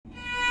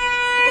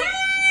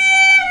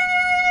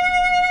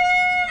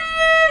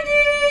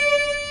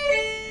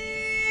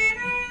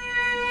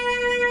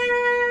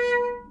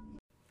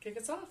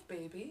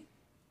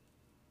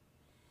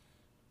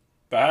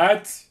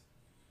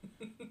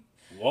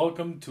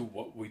welcome to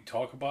What We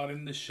Talk About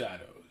in the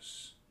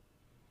Shadows,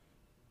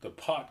 the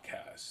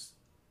podcast,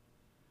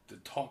 the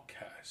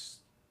talkcast,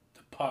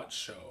 the pot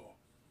show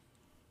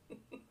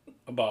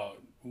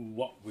about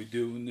what we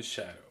do in the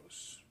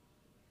shadows.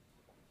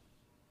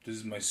 This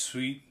is my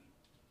sweet,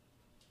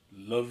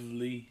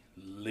 lovely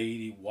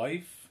lady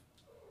wife,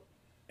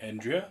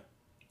 Andrea.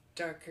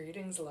 Dark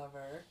greetings,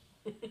 lover.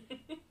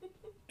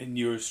 And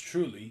yours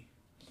truly,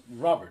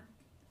 Robert.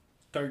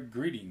 Dark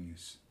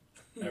greetings,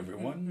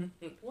 everyone.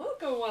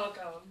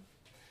 Welcome.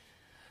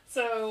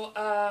 So,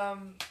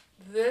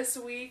 this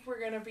week we're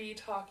going to be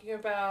talking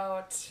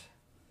about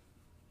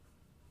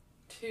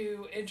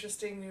two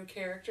interesting new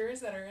characters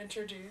that are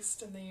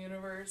introduced in the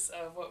universe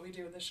of What We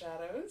Do in the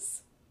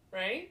Shadows,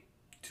 right?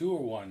 2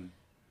 or 1?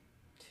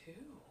 2.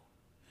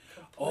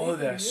 Oh,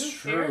 Completely that's new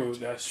true. characters.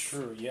 That's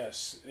true.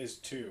 Yes, it's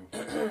 2.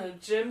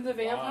 Jim the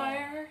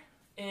Vampire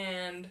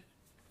and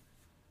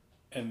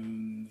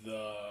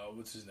the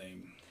what's his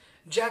name?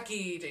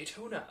 Jackie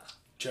Daytona.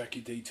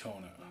 Jackie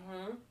Daytona.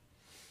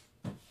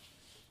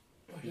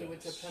 He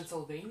went to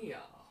Pennsylvania.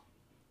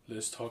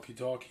 Less talky,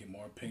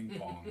 more ping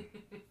pong.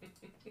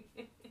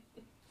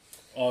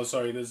 Oh,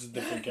 sorry, this is a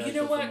different character.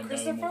 You know what? From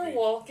Christopher movie.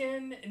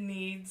 Walken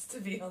needs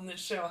to be on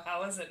this show.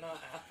 How has it not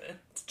happened?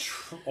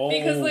 Oh,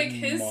 Because like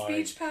his my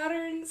speech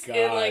patterns God.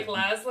 and like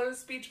Laszlo's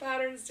speech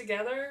patterns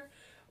together,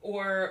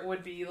 or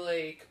would be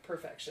like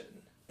perfection.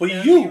 But That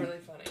would you be really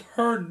funny.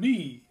 turned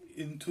me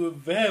into a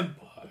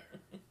vampire.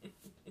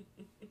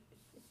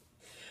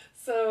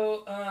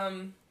 So,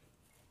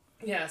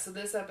 so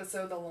this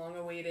episode, the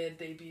long-awaited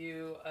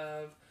debut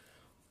of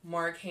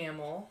Mark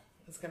Hamill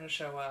is going to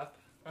show up,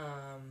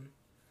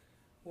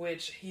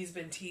 which he's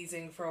been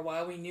teasing for a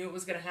while. We knew it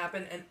was going to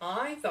happen, and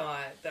I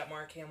thought that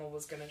Mark Hamill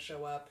was going to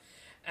show up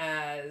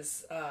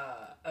as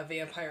a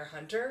vampire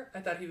hunter. I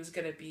thought he was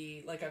going to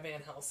be like a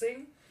Van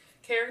Helsing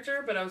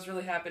character, but I was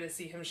really happy to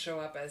see him show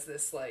up as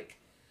this like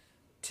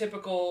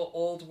typical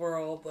old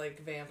world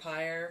like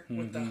vampire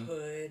with the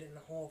hood and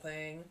the whole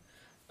thing.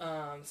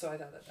 So I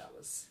thought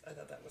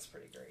that was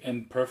pretty great.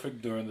 And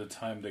perfect during the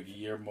time that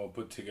Guillermo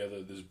put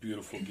together this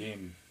beautiful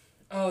game.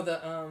 Oh,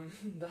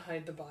 the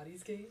hide the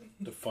bodies game?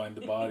 The find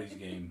the bodies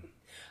game.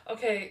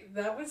 Okay,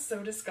 that was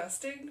so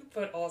disgusting,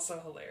 but also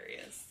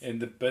hilarious.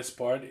 And the best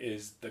part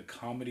is the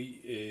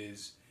comedy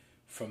is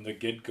from the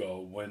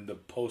get-go when the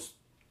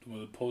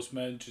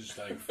postman just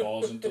like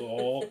falls into the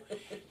hole.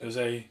 It's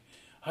like,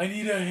 I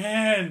need a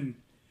hand.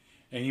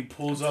 And he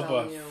pulls up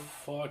a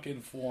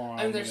fucking forearm.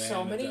 And there's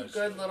so many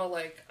good little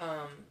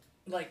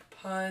like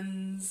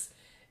puns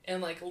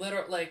and like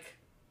literal like.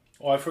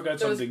 Oh, I forgot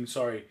something.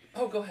 Sorry.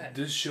 Oh, go ahead.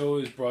 This show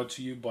is brought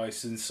to you by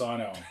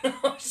Cinsano.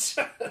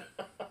 Shut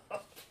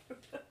up.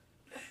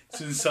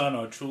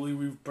 Cinsano, truly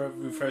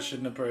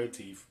refreshing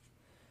aperitif.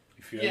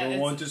 If you ever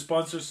want to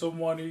sponsor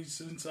someone who's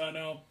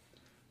Cinsano,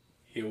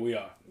 here we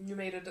are. You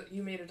made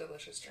a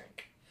delicious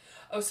drink.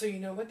 Oh, so you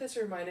know what this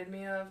reminded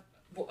me of?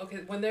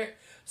 Okay,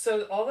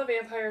 so all the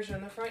vampires are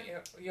in the front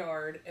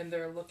yard and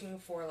they're looking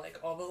for like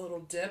all the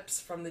little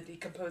dips from the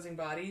decomposing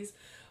bodies,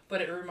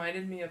 but it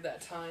reminded me of that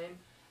time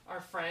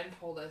our friend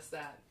told us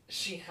that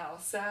she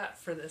house sat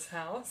for this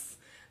house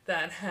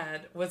that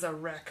was a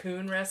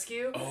raccoon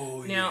rescue.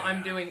 Oh, now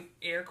I'm doing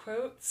air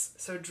quotes,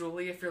 so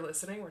Julie, if you're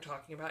listening, we're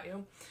talking about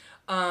you.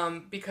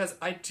 Because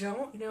I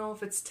don't know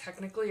if it's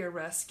technically a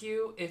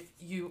rescue if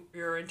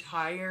your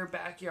entire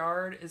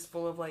backyard is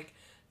full of like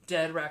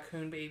dead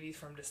raccoon babies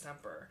from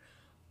distemper.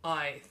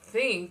 I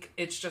think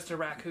it's just a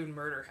raccoon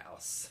murder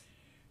house.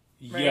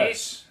 Right?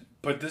 Yes,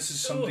 but this is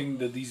something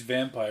that these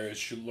vampires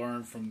should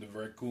learn from the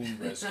raccoon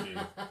rescue.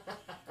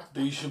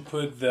 They should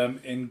put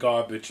them in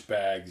garbage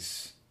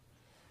bags.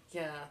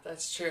 Yeah,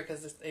 that's true,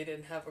 because they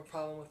didn't have a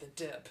problem with the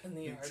dip in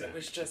the yard. Exactly. It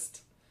was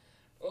just,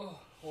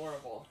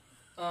 horrible.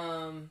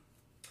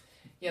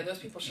 Yeah, those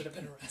people should have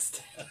been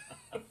arrested.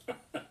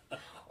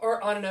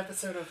 Or on an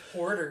episode of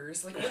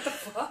Hoarders. Like, what the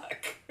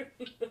fuck?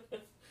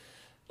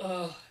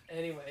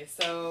 Anyway,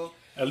 so...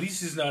 At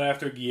least he's not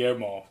after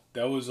Guillermo.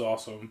 That was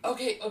awesome.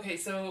 Okay,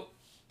 so...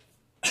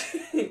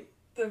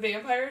 the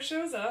vampire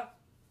shows up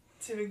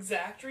to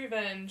exact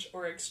revenge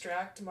or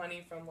extract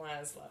money from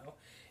Laszlo.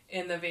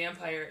 And the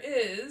vampire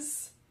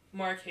is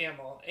Mark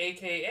Hamill,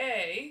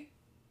 a.k.a.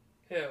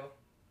 who?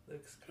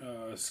 Luke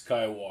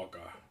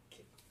Skywalker.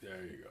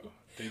 There you go.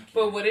 Thank you.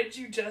 But what did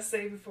you just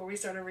say before we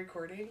started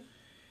recording?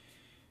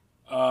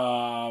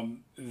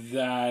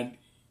 That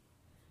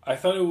I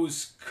thought it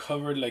was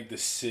covered like the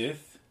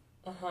Sith.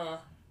 Uh-huh.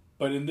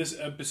 But in this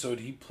episode,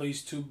 he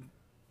plays too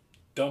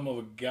dumb of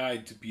a guy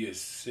to be a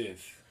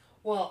Sith.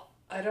 Well,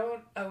 I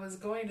was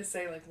going to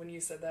say, like, when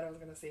you said that, I was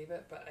going to save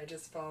it, but I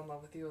just fell in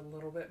love with you a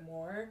little bit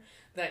more,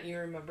 that you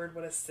remembered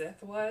what a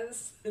Sith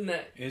was, and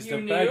that He's you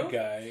the knew. bad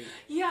guy.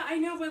 Yeah, I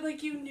know, but,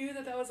 like, you knew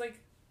that was, like,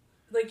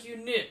 you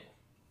knew.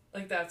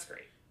 Like, that's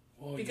great.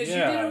 Well, Because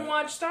yeah, you didn't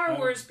watch Star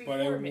Wars before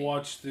me. But I me.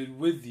 watched it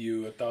with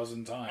you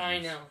 1,000 times. I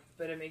know,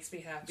 but it makes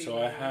me happy. So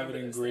when I have it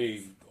remember those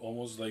engraved, things.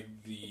 almost like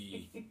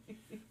the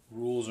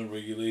rules and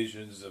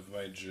regulations of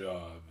my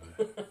job.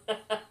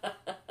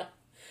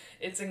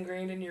 It's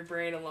ingrained in your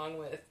brain along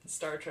with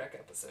Star Trek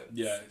episodes.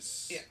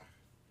 Yes. Yeah.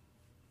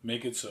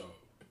 Make it so.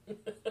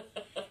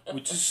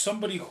 Which is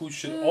somebody who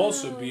should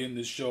also be in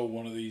this show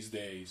one of these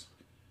days.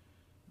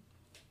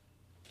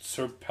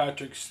 Sir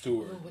Patrick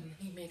Stewart. Oh, wouldn't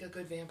he make a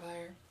good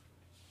vampire?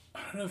 I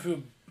don't know if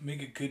he'll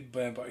make a good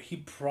vampire.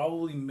 He'd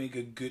probably make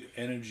a good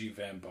energy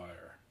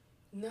vampire.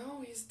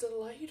 No, he's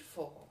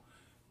delightful.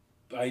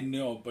 I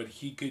know, but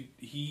he could.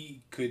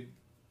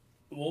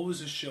 What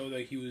was the show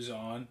that he was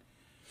on?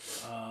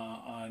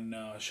 On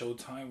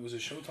Showtime. Was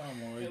it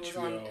Showtime or HBO? It was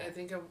on. I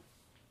think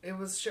it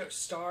was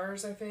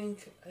Stars. I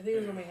think it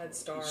was when we had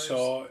Stars.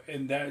 So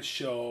in that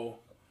show,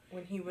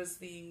 when he was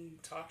the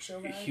talk show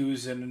guy, he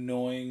was an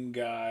annoying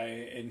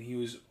guy, and he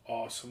was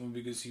awesome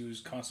because he was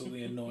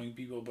constantly annoying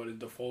people about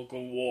the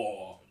Falkland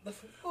War.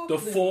 The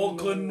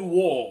Falkland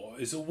War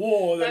is a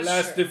war that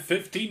lasted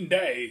 15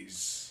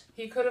 days.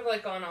 He could have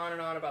gone on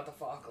and on about the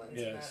Falklands,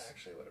 yes. And that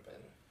actually would have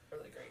been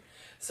really great.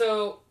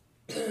 So,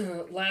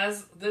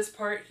 this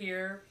part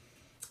here,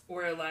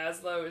 where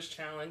Laszlo is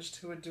challenged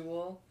to a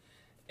duel,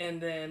 and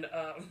then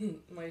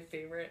my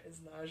favorite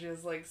is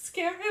Nausya's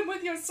scare him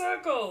with your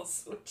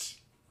circles, which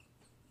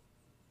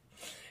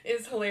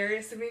is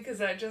hilarious to me because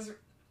that just,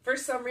 for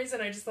some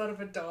reason, I just thought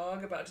of a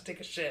dog about to take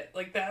a shit.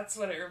 That's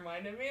what it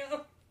reminded me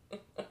of.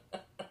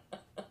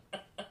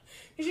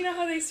 Did you know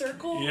how they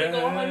circle,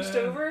 all hunched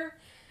over?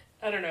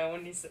 I don't know,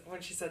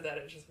 when she said that,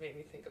 it just made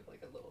me think of a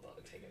little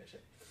dog taking a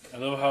shit. I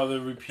love how they're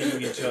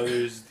repeating each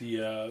other's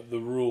the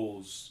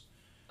rules.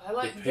 I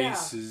like the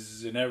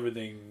paces and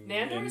everything.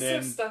 Nandor and is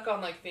then so stuck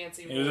on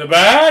fancy rules. It was a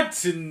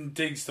bat and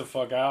takes the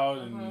fuck out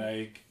and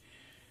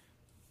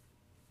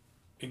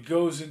it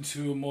goes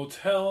into a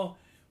motel,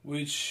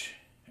 which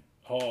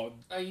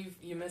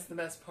you missed the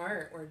best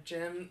part where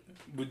Jim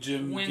gets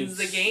wins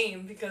the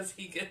game because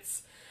he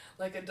gets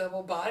a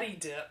double body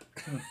dip.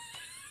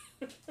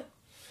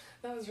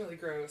 That was really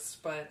gross,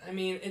 but I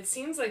mean, it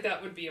seems like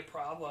that would be a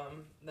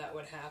problem that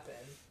would happen.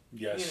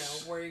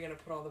 Yes. Where are you going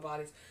to put all the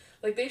bodies?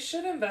 They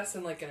should invest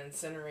in an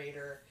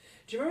incinerator.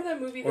 Do you remember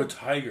that movie? Or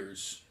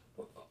tigers.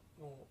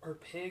 Or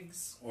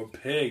pigs. Or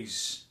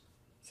pigs.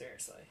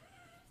 Seriously.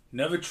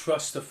 Never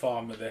trust a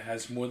farmer that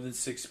has more than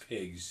 6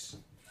 pigs.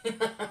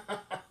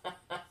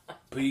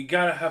 But you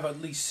gotta have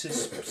at least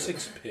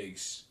six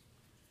pigs.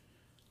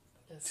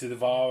 Yes. To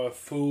devour a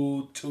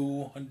full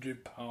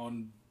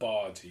 200-pound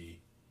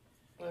body.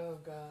 Oh,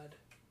 God.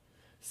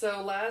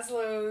 So,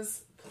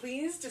 Laszlo's...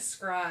 Please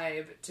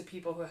describe to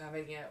people who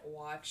haven't yet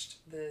watched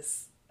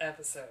this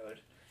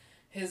episode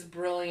his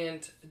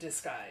brilliant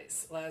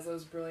disguise.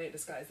 Laszlo's brilliant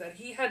disguise. That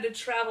he had to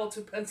travel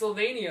to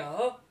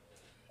Pennsylvania.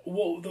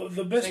 Well,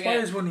 the best part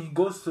is when he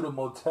goes to the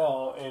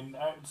motel and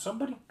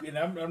somebody... And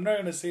I'm not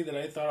going to say that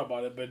I thought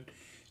about it, but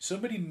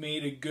somebody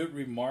made a good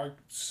remark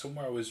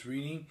somewhere I was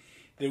reading.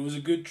 There was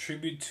a good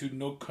tribute to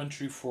No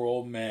Country for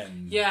Old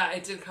Men. Yeah,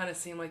 it did kind of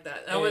seem like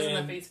that. That was in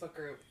the Facebook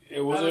group.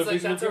 It was a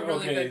Facebook group?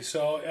 Okay,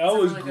 so that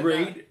was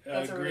great.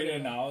 A great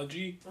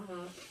analogy.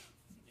 Uh-huh.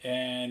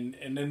 And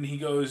then he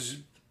goes,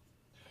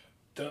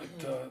 the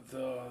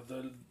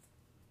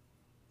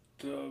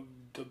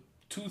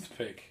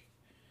toothpick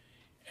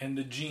and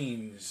the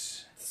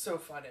jeans. So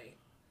funny.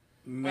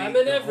 I'm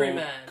an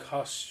everyman.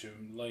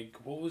 Costume.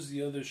 What was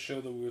the other show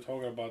that we were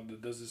talking about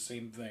that does the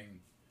same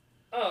thing?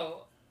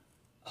 Oh,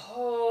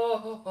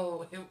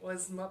 it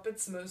was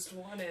Muppets Most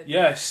Wanted.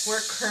 Yes. Where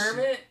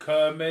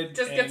Kermit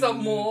just gets a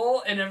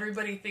mole and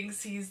everybody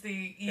thinks he's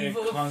the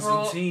evil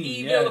Constantine.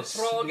 Evil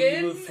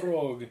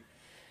Frog.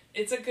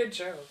 It's a good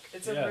joke.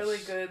 It's a really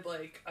good,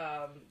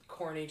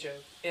 corny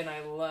joke. And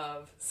I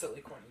love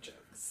silly, corny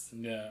jokes.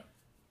 Yeah.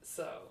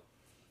 So.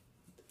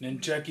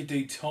 And Jackie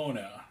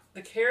Daytona.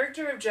 The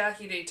character of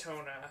Jackie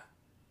Daytona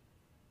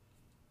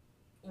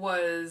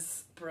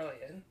was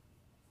brilliant.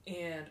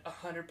 And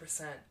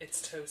 100%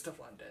 it's Toast of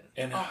London.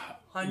 And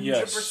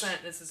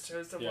 100% this is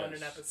Toast of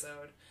London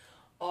episode.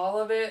 All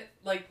of it,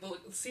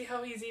 see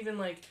how he's even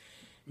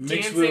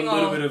mixed with a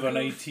little bit of an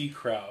IT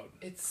crowd.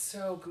 It's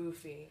so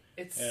goofy.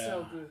 It's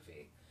so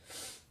goofy.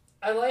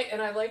 I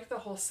like the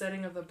whole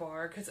setting of the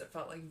bar because it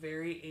felt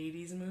very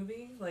 80s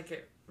movie.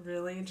 It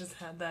really just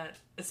had that,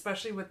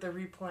 especially with the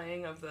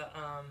replaying of the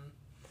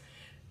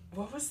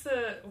who's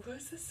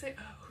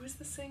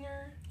the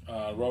singer?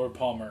 Robert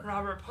Palmer.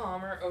 Robert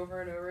Palmer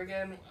over and over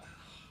again.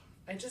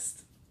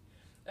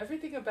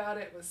 Everything about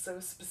it was so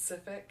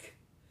specific.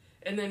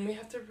 And then we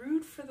have to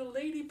root for the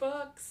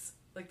Ladybugs.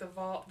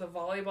 The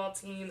volleyball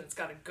team that's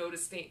got to go to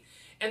state.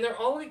 And they're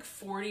all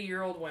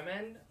 40-year-old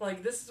women.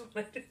 This is what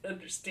I didn't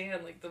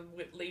understand. The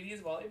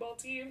ladies volleyball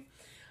team.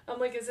 I'm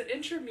is it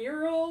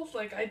intramural?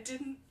 I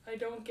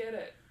don't get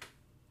it.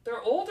 They're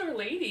older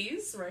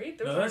ladies, right?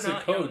 Those that's are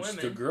not the coach. Young women.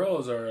 The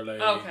girls are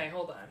okay,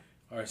 hold on.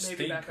 Are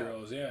state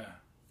girls, yeah.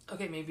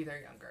 Okay, maybe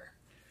they're younger.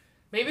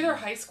 Maybe they're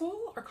high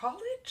school or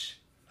college?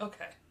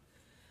 Okay.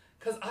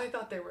 Because I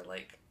thought they were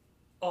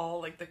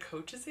all the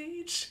coach's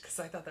age, because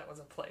I thought that was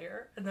a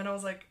player. And then I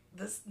was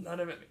none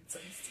of it made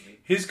sense to me.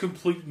 His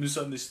complete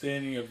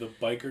misunderstanding of the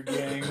biker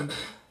gang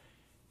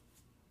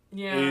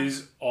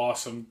is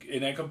awesome.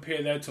 And I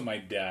compare that to my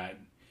dad.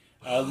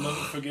 I'll never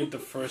forget the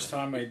first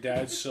time my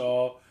dad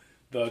saw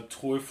the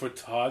Toy for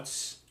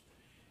Tots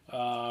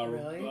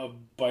Really? a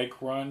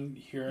bike run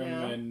here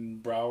Yeah.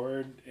 in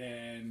Broward,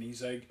 and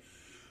he's like,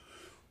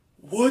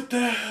 "What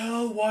the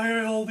hell? Why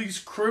are all these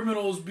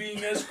criminals being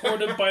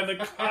escorted by the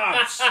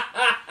cops?"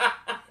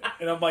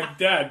 And I'm like,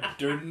 "Dad,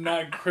 they're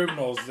not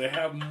criminals. They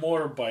have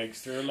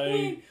motorbikes. They're like..."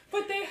 Wait,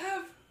 but they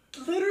have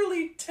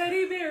literally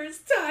teddy bears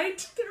tied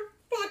to their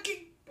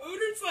fucking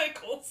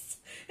motorcycles.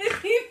 And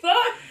he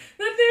thought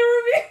that they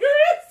were being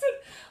arrested.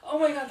 Oh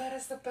my god, that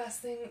is the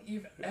best thing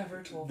you've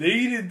ever told me. They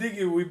didn't think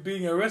it was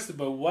being arrested,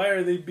 but why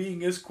are they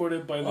being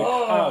escorted by the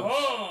cops?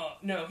 Oh,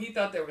 no, he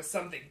thought there was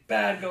something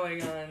bad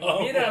going on.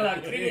 Oh, Mira la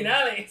okay.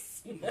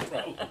 criminales.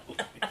 Probably.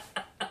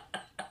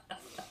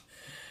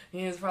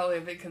 He was probably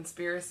a big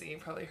conspiracy. He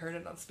probably heard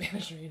it on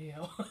Spanish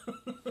radio.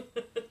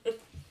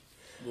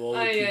 Well,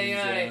 Ay, the ay,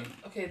 kids, ay.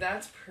 Okay,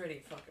 that's pretty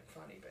fucking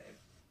funny, babe.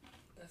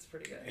 That's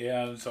pretty good.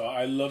 Yeah, so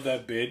I love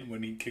that bit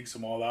when he kicks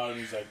them all out and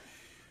he's like,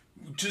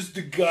 "Just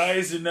the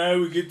guys and I,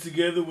 we get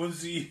together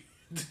once a year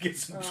to get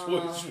some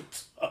toys for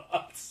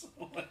tots."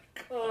 Oh my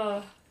god.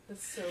 Oh,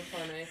 that's so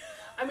funny.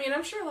 I mean,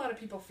 I'm sure a lot of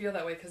people feel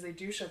that way because they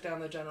do shut down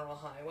the general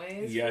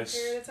highways Yes. for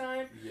a period of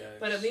time. Yes.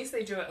 But at least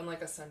they do it on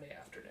like a Sunday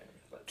afternoon.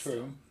 But True.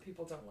 still,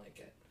 people don't like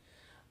it.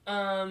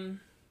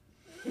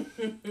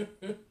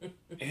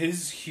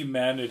 His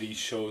humanity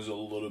shows a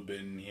little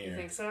bit in here. You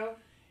think so?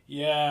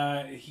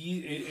 Yeah,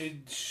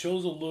 it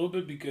shows a little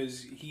bit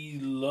because he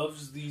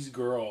loves these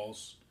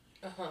girls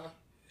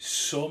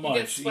so much.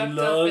 gets He swept up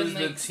loves in the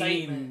the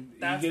excitement. team.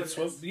 That's He gets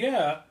what it swept.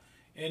 Yeah,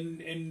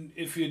 and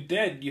if you're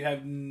dead, you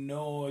have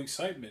no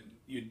excitement.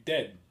 You're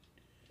dead.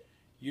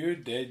 You're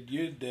dead.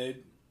 You're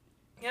dead.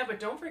 Yeah, but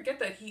don't forget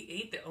that he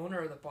ate the owner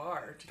of the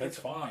bar to That's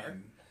get the bar.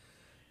 fine.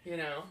 You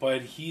know.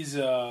 But he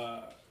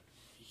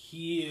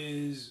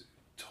is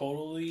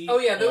totally. Oh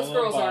yeah, those all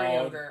girls are about,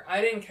 younger.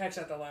 I didn't catch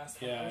that the last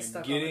time. I Yeah, was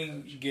stuck on the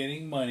coach.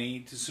 getting money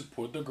to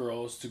support the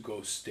girls to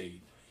go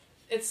state.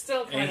 It's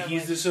still kind And of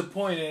he's like,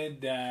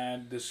 disappointed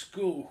that the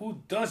school, who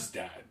does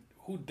that?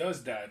 Who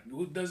does that?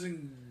 Who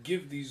doesn't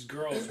give these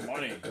girls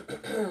money? I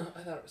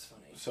thought it was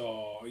funny.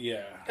 So,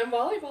 yeah. And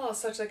volleyball is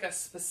such like a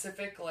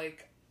specific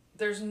like.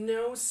 There's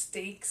no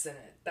stakes in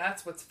it.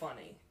 That's what's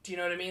funny. Do you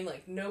know what I mean?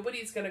 Like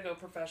nobody's gonna go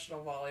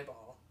professional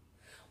volleyball.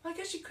 Well, I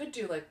guess you could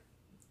do like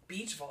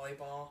beach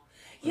volleyball.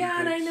 Yeah,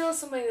 and I know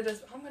somebody that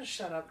does. I'm gonna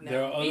shut up now.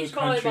 There are other Beach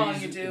volleyball,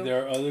 countries. you do.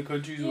 There are other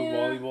countries where Yeah.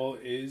 volleyball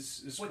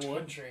is a Which sport.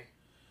 country?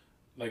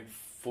 Like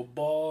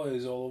football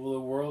is all over the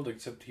world,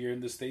 except here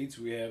in the States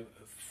we have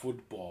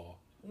football.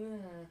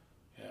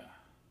 Yeah.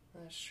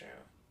 That's true.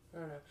 I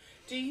don't know.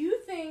 Do you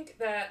think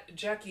that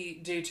Jackie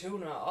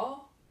Daytona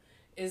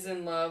is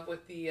in love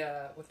with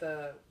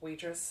the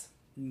waitress,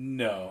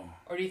 No.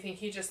 or do you think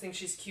he just thinks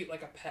she's cute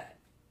like a pet?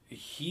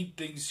 He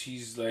thinks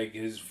she's like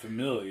his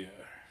familiar.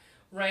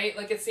 Right?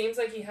 Like it seems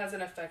like he has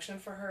an affection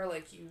for her,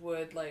 like you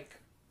would like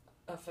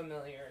a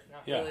familiar,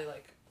 not Yeah. really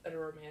like a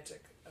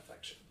romantic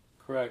affection.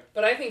 Correct.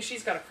 But I think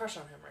she's got a crush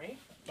on him, right?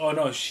 Oh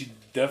no, she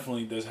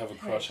definitely does have a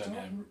crush on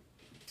him.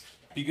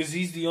 Because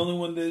he's the only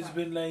one that's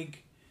been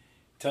like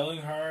telling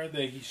her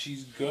that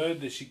she's good,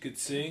 that she could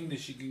sing, that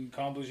she can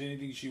accomplish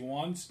anything she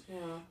wants. Yeah.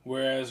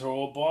 Whereas her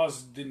old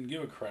boss didn't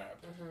give a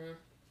crap.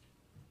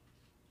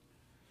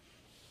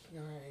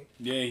 All right.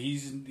 Yeah,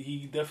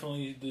 he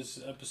definitely, this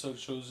episode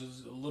shows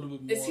us a little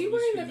bit more. Is he of his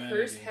wearing the humanity.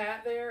 cursed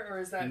hat there, or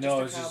is that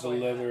No, just it's a just a cowboy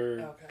leather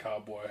hat? Okay.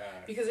 cowboy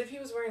hat. Because if he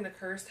was wearing the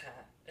cursed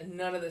hat, and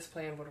none of this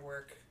plan would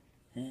work,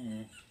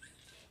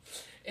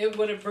 it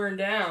would have burned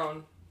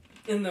down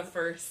in the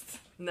first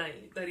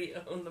night that he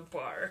owned the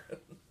bar.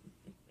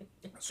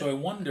 So I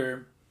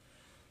wonder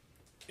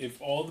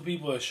if all the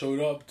people that showed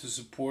up to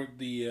support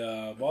the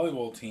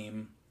volleyball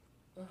team,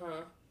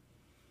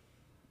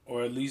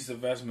 or at least the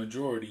vast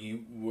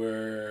majority,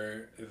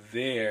 were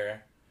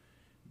there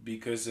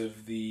because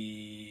of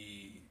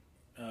the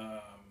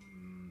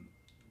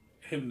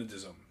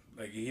hypnotism.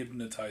 Like he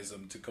hypnotized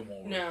them to come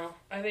over. No,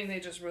 I think they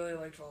just really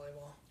liked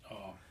volleyball.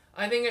 Oh,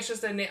 I think it's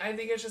just a neighborhood.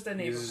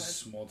 this is a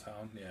small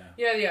town.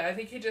 Yeah. Yeah. I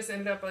think he just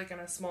ended up like in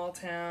a small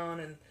town,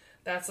 and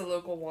that's a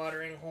local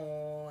watering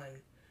hole,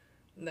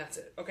 and that's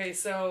it. Okay,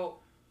 so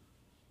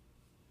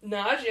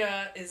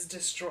Nadia is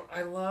distraught.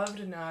 I loved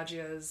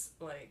Nadia's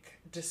like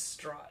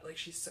distraught. Like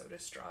she's so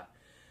distraught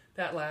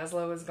that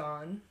Laszlo is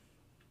gone.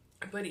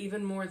 But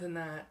even more than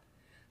that,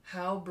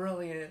 how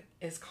brilliant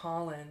is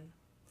Colin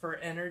for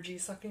energy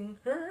sucking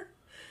her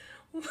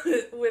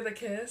with a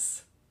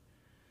kiss?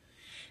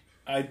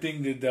 I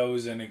think that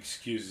was an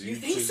excuse. You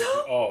He think just,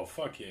 so? Oh,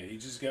 fuck yeah. He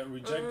just got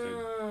rejected.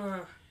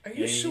 Are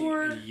you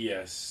sure?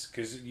 Yes,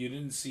 because you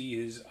didn't see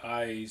his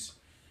eyes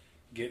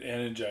get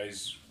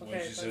energized when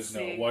Okay, she says, let's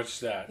see. no, watch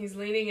that. He's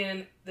leaning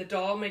in. The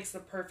doll makes the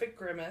perfect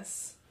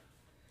grimace.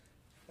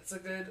 That's a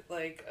good,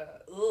 like,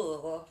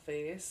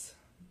 face.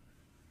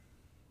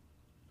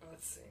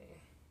 Let's see.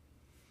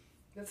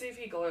 Let's see if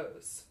he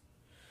glows.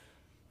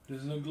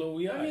 There's no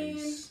glowy I mean,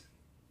 eyes.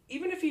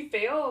 even if he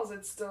fails,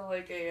 it's still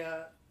like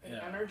an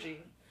Yeah.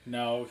 energy.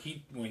 Now,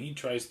 when he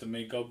tries to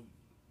make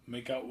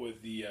out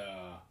with the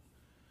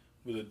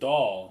with a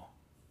doll,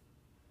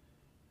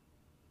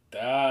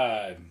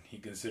 that he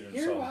considered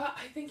himself.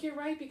 I think you're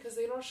right because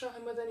they don't show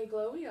him with any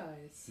glowy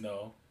eyes.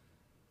 No.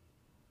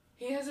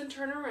 He hasn't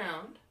turned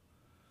around.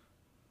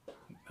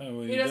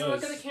 And He doesn't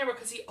look at the camera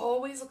because he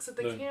always looks at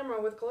the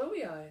camera with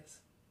glowy eyes.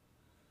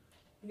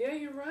 Yeah,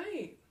 you're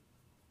right.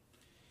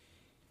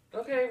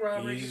 Okay,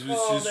 Robert, He you was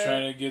called just it.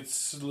 trying to get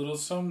a little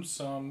some.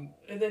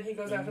 And then he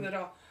goes after the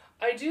doll.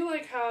 I do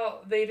like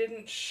how they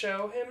didn't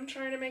show him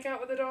trying to make out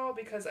with the doll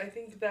because I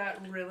think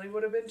that really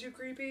would have been too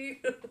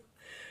creepy.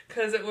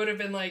 Because it would have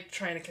been like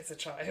trying to kiss a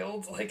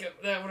child. Like,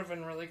 that would have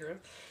been really gross.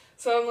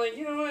 So I'm like,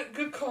 you know what?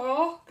 Good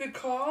call. Good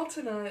call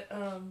to not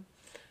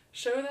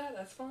show that.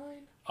 That's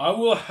fine. I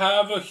will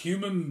have a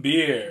human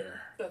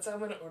beer. That's how I'm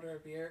going to order a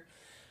beer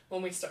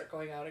when we start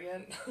going out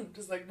again.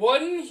 Just like,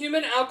 1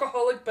 human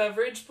alcoholic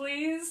beverage,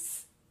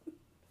 please.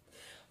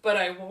 But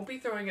I won't be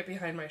throwing it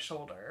behind my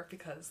shoulder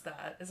because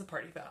that is a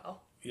party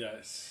foul.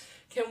 Yes.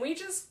 Can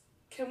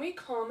we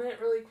comment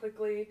really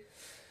quickly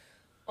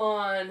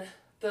on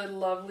the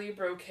lovely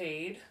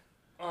brocade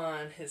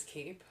on his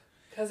cape?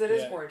 Because it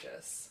is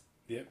gorgeous.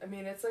 Yep. I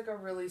mean, it's like a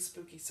really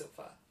spooky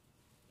sofa.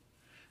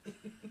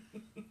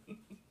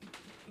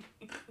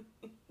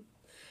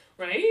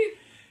 Right?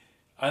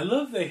 I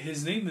love that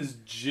his name is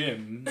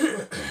Jim.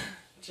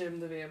 Jim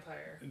the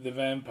vampire. The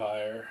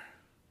vampire.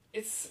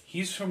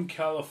 He's from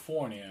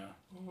California.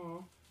 Mm-hmm.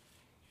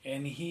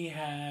 And he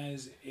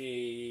has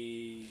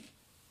a...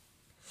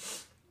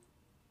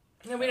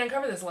 No, we didn't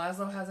cover this.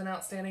 Laszlo has an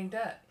outstanding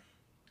debt.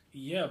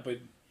 Yeah, but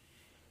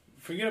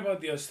forget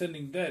about the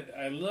outstanding debt.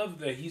 I love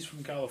that he's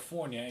from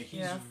California.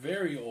 He's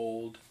very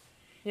old.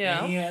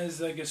 Yeah. And he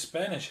has like a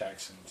Spanish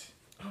accent.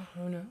 Oh,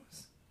 who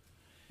knows?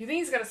 You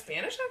think he's got a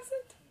Spanish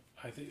accent?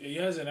 I think he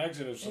has an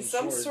accent of some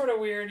Some sort of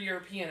weird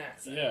European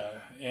accent. Yeah,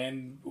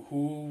 and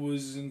who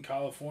was in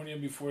California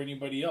before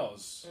anybody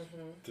else?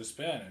 Mm-hmm. The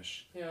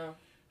Spanish. Yeah.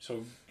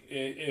 So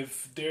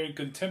if they're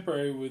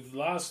contemporary with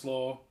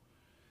Laszlo,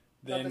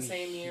 then about the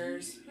same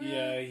years.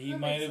 He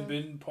might have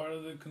been part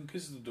of the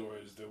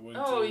conquistadors that went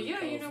to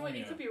yeah, you know what?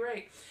 You could be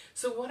right.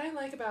 So what I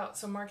like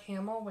about Mark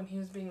Hamill, when he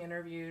was being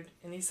interviewed,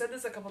 and he said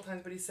this a couple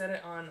times, but he said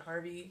it on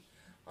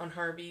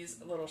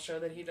Harvey's little show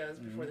that he does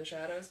before the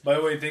Shadows. By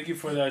the way, thank you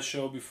for that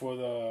show before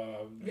the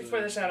Shadows. Before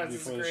is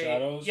the great.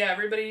 Shadows. Yeah,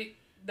 everybody,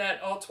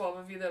 all 12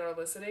 of you that are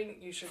listening,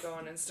 you should go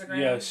on Instagram.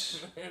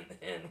 Yes.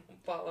 and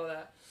follow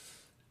that.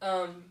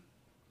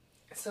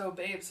 So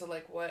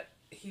like what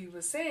he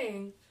was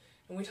saying,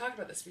 and we talked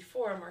about this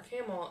before, Mark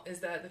Hamill, is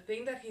that the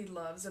thing that he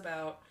loves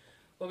about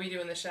what we do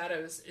in the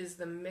Shadows is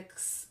the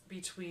mix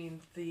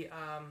between the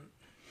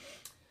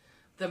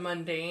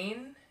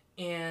mundane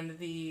and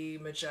the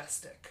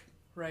majestic,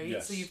 right?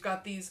 Yes. So you've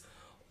got these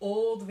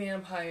old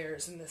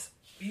vampires in this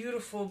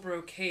beautiful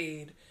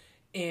brocade,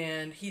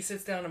 and he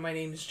sits down and my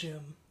name is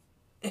Jim,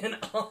 and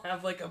I'll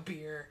have like a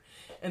beer,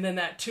 and then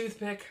that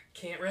toothpick,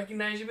 can't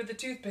recognize you with the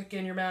toothpick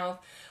in your mouth,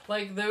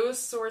 like those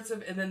sorts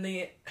of, and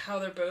then how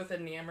they're both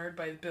enamored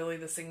by Billy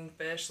the singing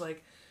fish,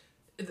 like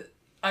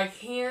I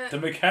can't. The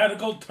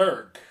Mechanical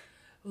Turk.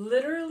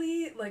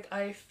 Literally, like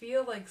I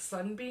feel like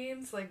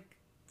sunbeams like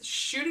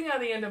shooting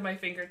out the end of my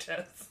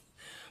fingertips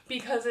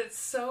because it's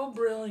so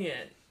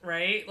brilliant,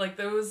 right? Like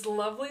those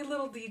lovely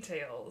little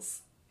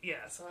details.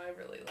 Yeah, so I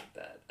really like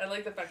that. I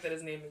like the fact that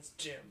his name is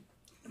Jim.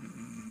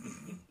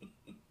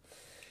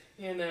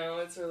 You know,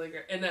 it's really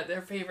great. And that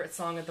their favorite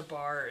song at the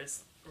bar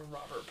is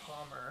Robert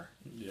Palmer.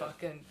 Yeah.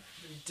 Fucking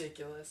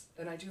ridiculous.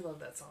 And I do love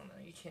that song,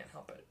 though. You can't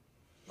help it.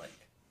 Like,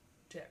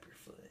 tap your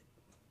foot.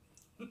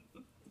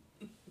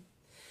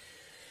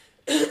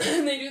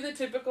 And they do the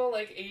typical,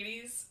 like,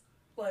 80s,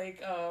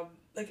 like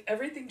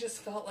everything just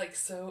felt like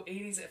so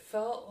 80s. It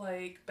felt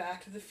like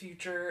Back to the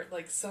Future,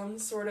 like some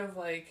sort of,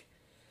 like,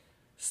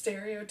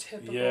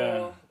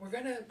 stereotypical, we're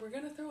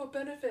gonna throw a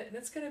benefit, and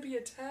it's gonna be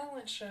a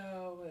talent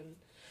show, and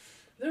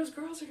those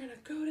girls are gonna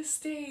go to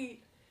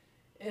state,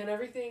 and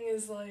everything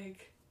is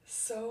like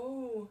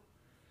so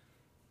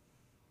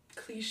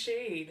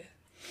cliched,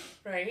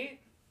 right?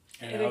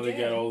 And how they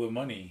get all the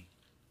money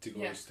to go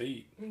to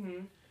state.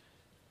 Mm-hmm.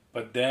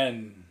 But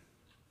then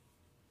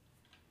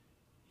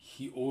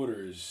he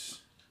orders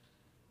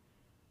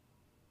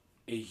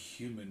a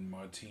human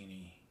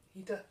martini.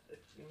 He does.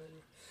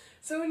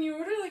 So when you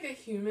order like a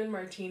human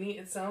martini,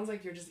 it sounds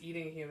like you're just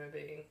eating a human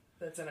being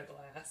that's in a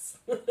glass.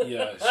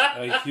 Yes,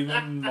 a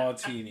human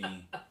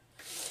martini.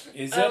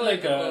 Is that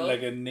like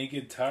a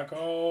naked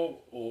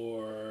taco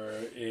or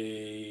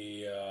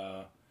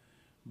a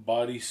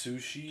body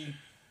sushi?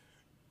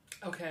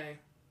 Okay.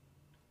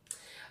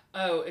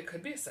 Oh, it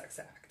could be a sex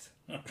act.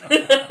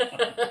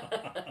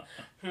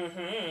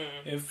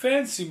 If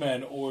Fancy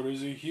Man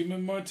orders a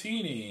human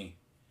martini.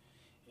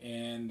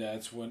 And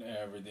that's when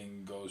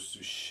everything goes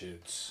to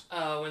shits.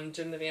 Oh, when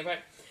Jim the Vampire.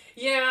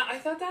 Yeah, I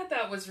thought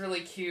that was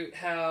really cute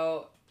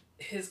how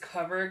his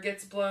cover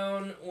gets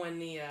blown when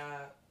the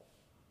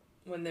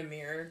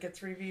mirror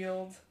gets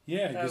revealed.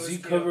 Yeah, because he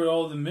covered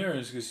all the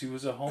mirrors because he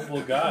was a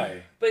humble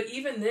guy. But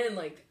even then,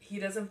 like, he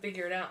doesn't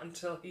figure it out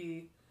until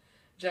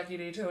Jackie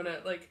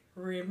Daytona, like,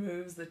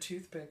 removes the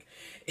toothpick.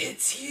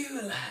 It's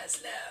you,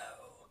 Laszlo.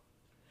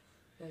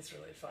 That's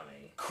really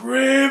funny.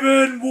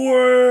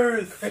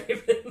 Cravenworth!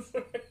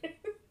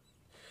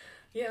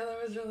 Yeah,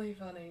 that was really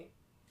funny.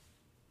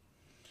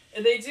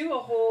 And they do a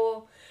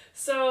whole...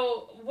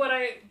 So,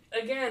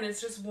 again, it's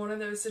just one of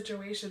those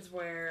situations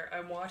where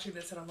I'm watching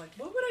this and I'm like,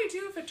 what would I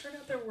do if it turned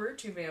out there were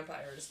two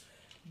vampires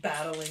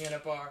battling in a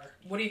bar?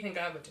 What do you think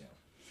I would do?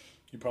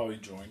 You probably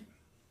join.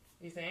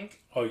 You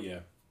think? Oh, yeah.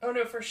 Oh,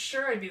 no, for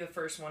sure I'd be the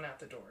first one out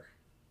the door.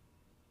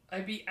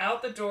 I'd be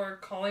out the door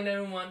calling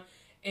 911,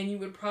 and you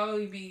would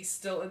probably be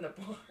still in the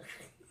bar.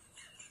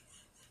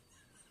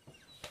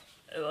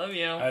 I love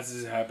you. As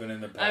has happened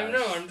in the past. I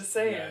know, I'm just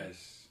saying.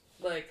 Yes.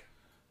 Like,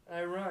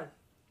 I run.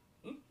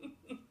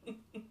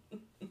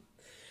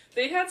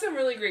 They had some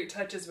really great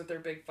touches with their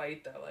big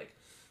fight, though. Like,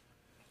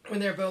 when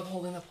they're both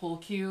holding the pool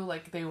cue,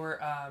 like, they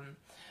were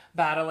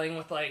battling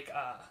with, like,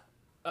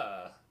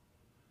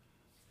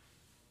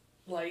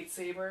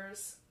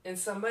 lightsabers. And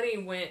somebody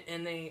went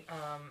and they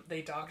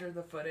doctored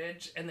the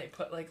footage and they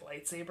put, like,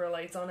 lightsaber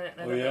lights on it.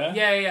 And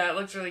Yeah, it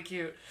looks really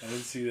cute. I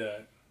didn't see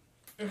that.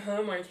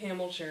 Mark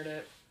Hamill shared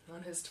it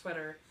on his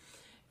Twitter.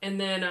 And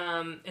then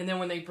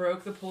when they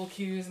broke the pool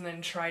cues and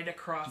then tried to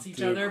cross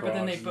each other, but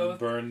then they both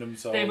burned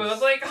themselves. They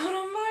both like caught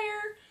on fire.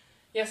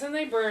 Yes, and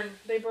they burn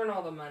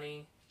all the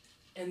money,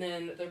 and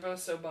then they're both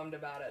so bummed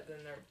about it.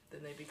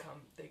 Then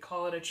they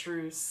call it a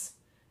truce,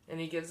 and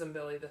he gives them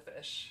Billy the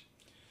fish.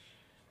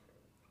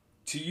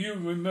 Do you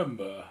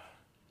remember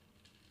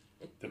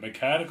the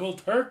Mechanical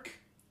Turk?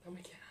 Oh my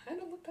god, I had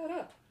to look that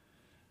up.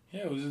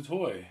 Yeah, it was a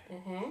toy.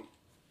 Mm-hmm.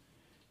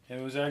 And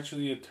it was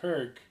actually a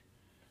Turk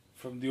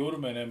from the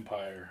Ottoman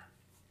Empire.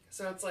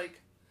 So it's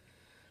like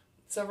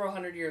several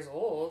hundred years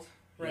old,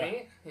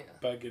 right? Yeah.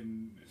 Back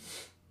in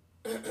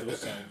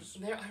those times.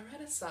 I read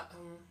that's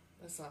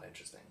not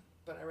interesting,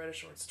 but I read a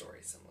short story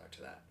similar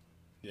to that.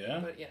 Yeah?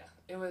 But yeah,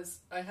 it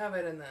was, I have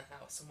it in the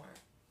house somewhere.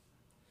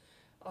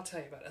 I'll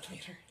tell you about it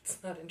later. It's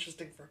not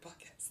interesting for a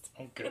podcast.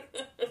 Okay.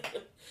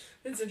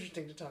 It's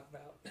interesting to talk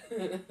about.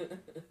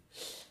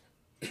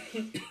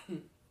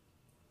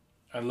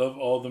 I love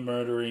all the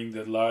murdering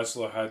that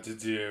Laszlo had to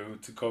do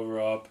to cover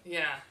up.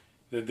 Yeah.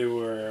 That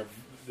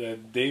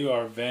they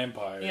are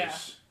vampires. Yeah.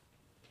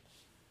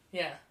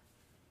 Yeah.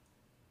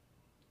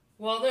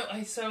 Well, no,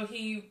 so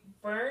he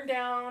burned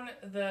down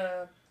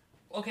the...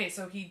 Okay,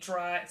 so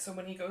so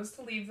when he goes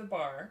to leave the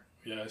bar...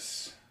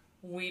 Yes.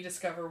 We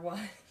discover what?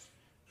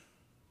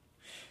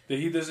 That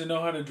he doesn't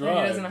know how to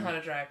drive. He doesn't know how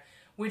to drive.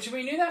 Which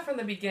we knew that from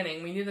the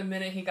beginning. We knew the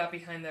minute he got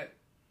behind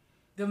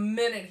the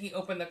minute he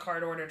opened the car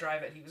door to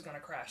drive it, he was going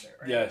to crash it,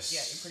 right? Yes.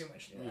 Yeah, you pretty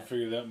much knew that. We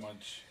figured that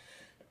much.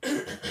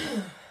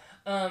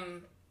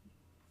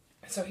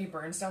 So he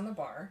burns down the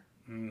bar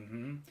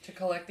to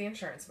collect the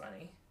insurance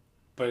money.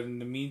 But in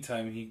the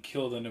meantime, he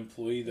killed an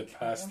employee that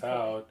passed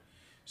out,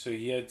 so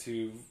he had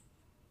to...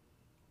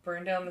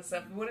 Burn down the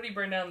stuff. What did he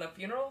burn down? The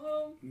funeral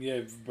home?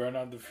 Yeah, burn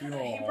out the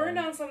funeral home. He burned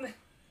down something.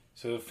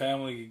 So the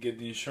family could get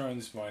the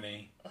insurance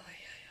money. Oh,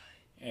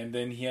 yeah. And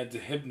then he had to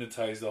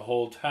hypnotize the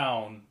whole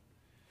town.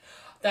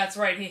 That's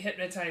right, he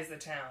hypnotized the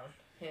town.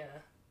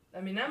 Yeah.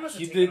 I mean, that must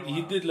have taken a while.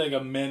 He did like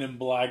a Men in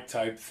Black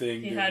type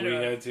thing. He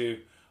had to...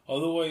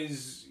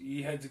 Otherwise,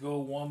 he had to go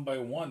one by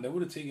one. That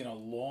would have taken a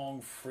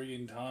long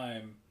friggin'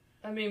 time.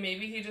 I mean,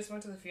 maybe he just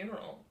went to the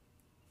funeral.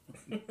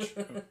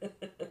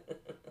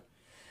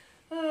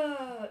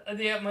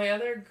 My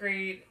other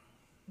great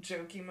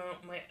jokey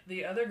moment,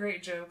 the other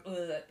great joke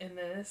in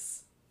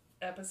this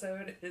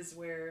episode is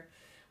where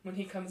when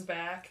he comes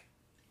back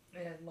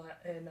and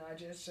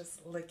Nadja's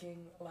just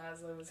licking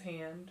Laszlo's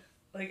hand.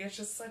 Like, it's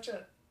just such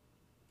a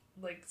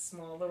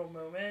small little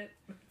moment.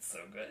 It's so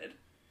good.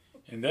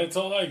 And that's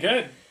all I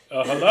get.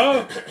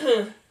 Hello?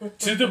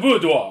 To the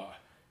boudoir.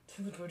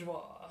 To the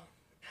boudoir.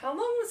 How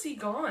long was he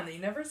gone? They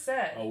never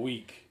said. A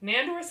week.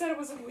 Nandor said it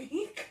was a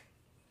week?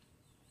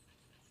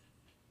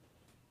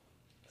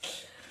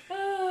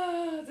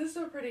 This is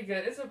a pretty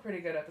good. It's a pretty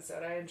good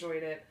episode. I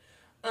enjoyed it.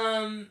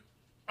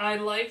 I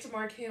liked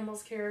Mark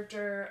Hamill's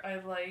character. I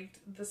liked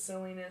the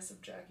silliness of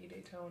Jackie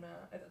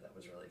Daytona. I thought that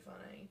was really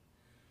funny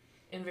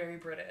and very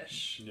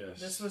British. Yes.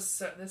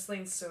 This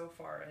leans so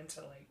far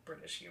into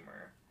British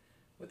humor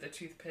with the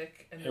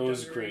toothpick and the It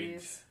was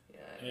dungarees.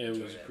 great. Yeah,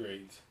 it was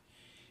great.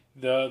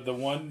 The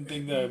one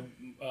thing that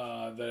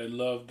I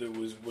loved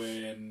was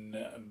when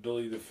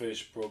Billy the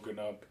Fish broken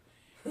up.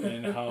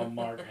 And how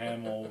Mark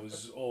Hamill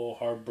was all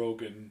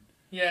heartbroken.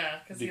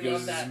 Yeah, because he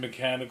loved that. His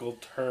Mechanical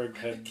Turk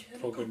had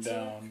broken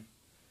down.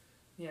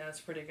 Yeah,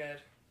 it's pretty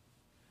good.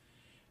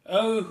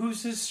 Oh,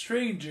 who's this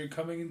stranger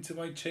coming into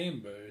my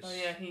chambers? Oh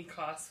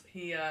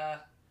yeah,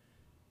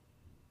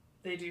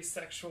 they do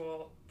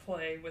sexual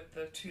play with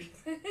the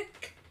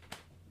toothpick.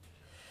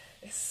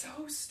 It's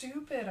so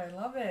stupid. I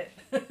love it.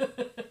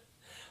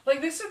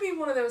 This would be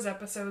one of those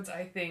episodes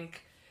I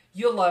think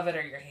you'll love it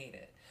or you hate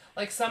it.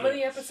 Some of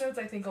the episodes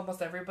I think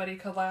almost everybody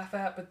could laugh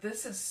at, but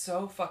this is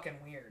so fucking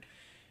weird.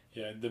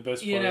 Yeah, the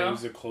best part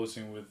was the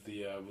closing with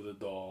the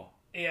doll.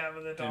 Yeah,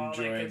 with the doll,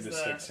 enjoying like, gives the the,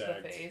 sex the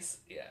act. face.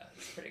 Yeah,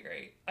 it's pretty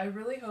great. I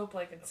really hope,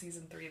 like, in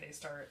season 3 they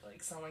start,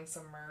 like, selling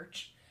some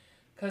merch.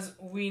 Because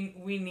we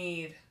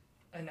need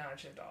a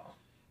Nadja doll.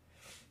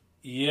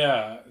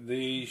 Yeah,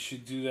 they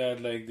should do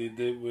that like they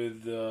did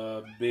with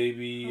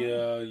baby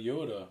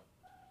Yoda.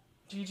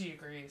 Gigi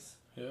agrees.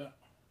 Yeah.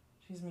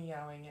 She's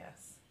meowing,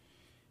 yes.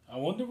 I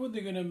wonder when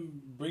they're gonna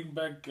bring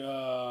back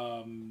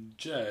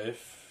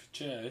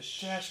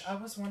Jesh. I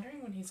was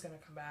wondering when he's gonna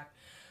come back.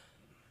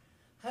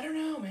 I don't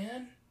know,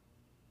 man.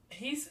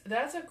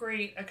 That's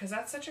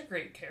such a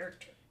great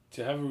character.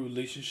 To have a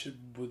relationship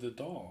with the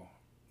doll.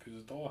 Because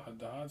the doll had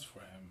the hots for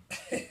him.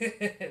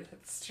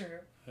 That's true.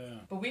 Yeah.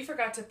 But we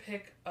forgot to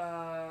pick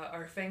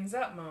our Fangs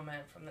Up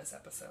moment from this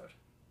episode.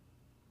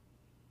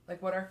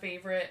 Like, what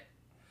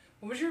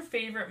was your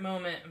favorite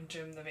moment of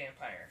Jim the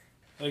Vampire?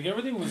 Like,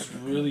 everything was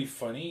really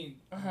funny.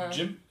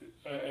 Jim,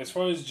 as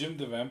far as Jim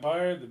the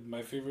Vampire,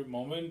 my favorite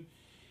moment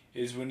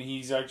is when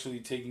he's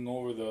actually taking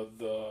over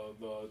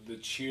the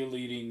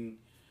cheerleading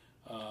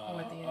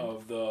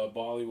of the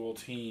volleyball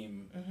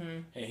team,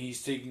 and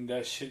he's taking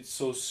that shit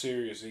so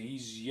serious, and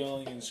he's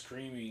yelling and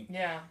screaming.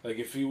 Yeah. Like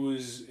if it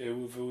was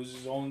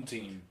his own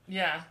team.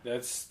 Yeah.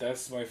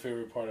 That's my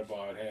favorite part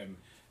about him.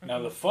 Now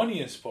the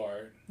funniest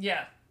part.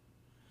 Yeah.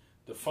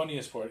 The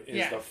funniest part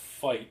is the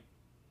fight.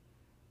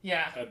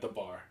 Yeah. At the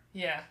bar.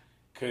 Yeah.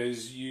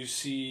 Because you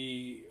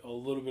see a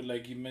little bit,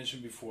 like you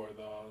mentioned before,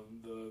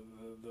 the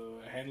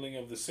handling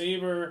of the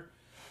saber,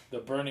 the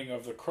burning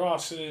of the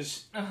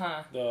crosses,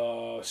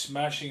 the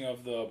smashing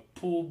of the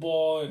pool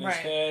ball in his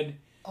head.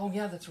 Oh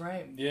yeah, that's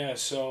right. Yeah,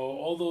 so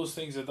all those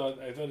things I thought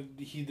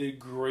he did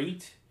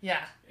great.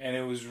 Yeah. And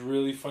it was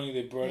really funny.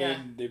 They brought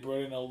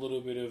in a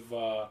little bit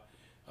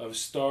of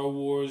Star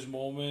Wars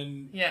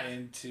moment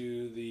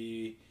into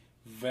the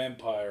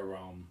vampire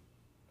realm.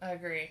 I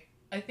agree.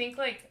 I think,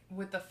 like,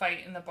 with the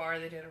fight in the bar,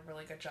 they did a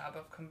really good job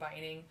of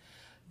combining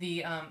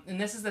the, and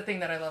this is the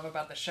thing that I love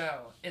about the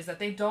show, is that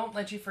they don't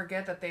let you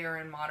forget that they are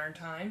in modern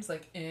times,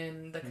 like,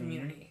 in the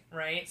community,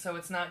 right? So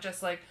it's not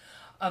just, like,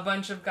 a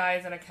bunch of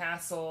guys in a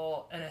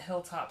castle and a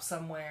hilltop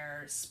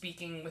somewhere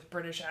speaking with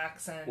British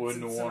accents or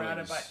and New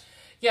surrounded Orleans. by...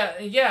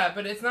 Yeah,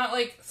 but it's not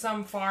like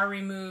some far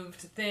removed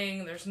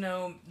thing. There's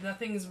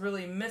nothing's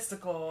really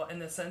mystical in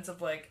the sense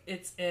of like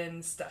it's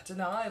in Staten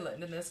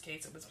Island. In this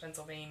case, it was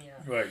Pennsylvania.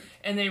 Right.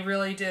 And they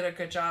really did a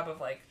good job of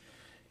like,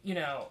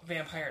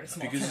 vampire in a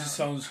small because town. it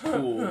sounds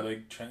cool,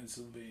 like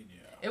Transylvania.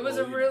 It was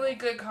a really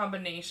good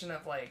combination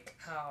of like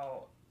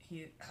how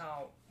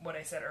what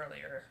I said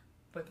earlier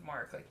with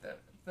Mark, like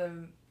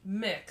the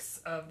mix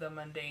of the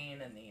mundane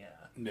and the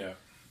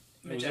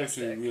It was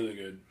actually really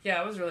good.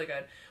 Yeah, it was really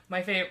good.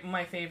 My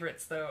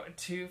favorites, though,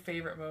 2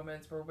 favorite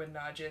moments were when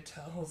Nadja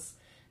tells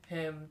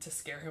him to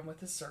scare him with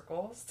his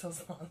circles,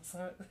 tells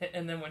Lonzo,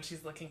 and then when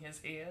she's licking his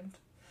hand.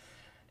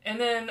 And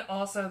then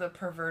also the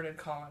perverted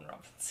Colin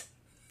Robinson.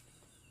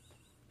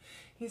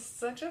 He's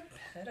such a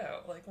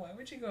pedo. Like, why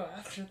would you go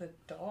after the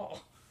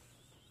doll?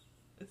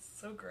 It's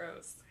so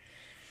gross.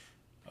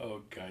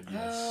 Oh, God,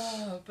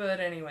 yes. But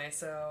anyway,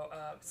 so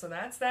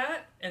that's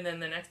that. And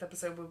then the next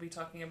episode we'll be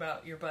talking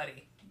about your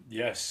buddy.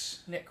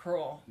 Yes. Nick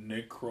Kroll.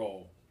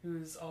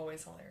 Who's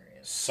always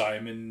hilarious.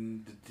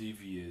 Simon the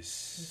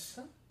Devious. He's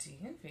so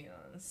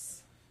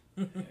devious.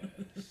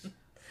 Yes.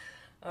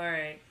 All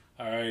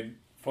right,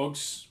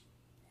 folks.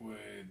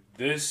 With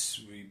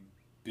this, we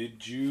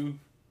bid you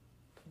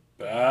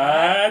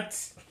bad.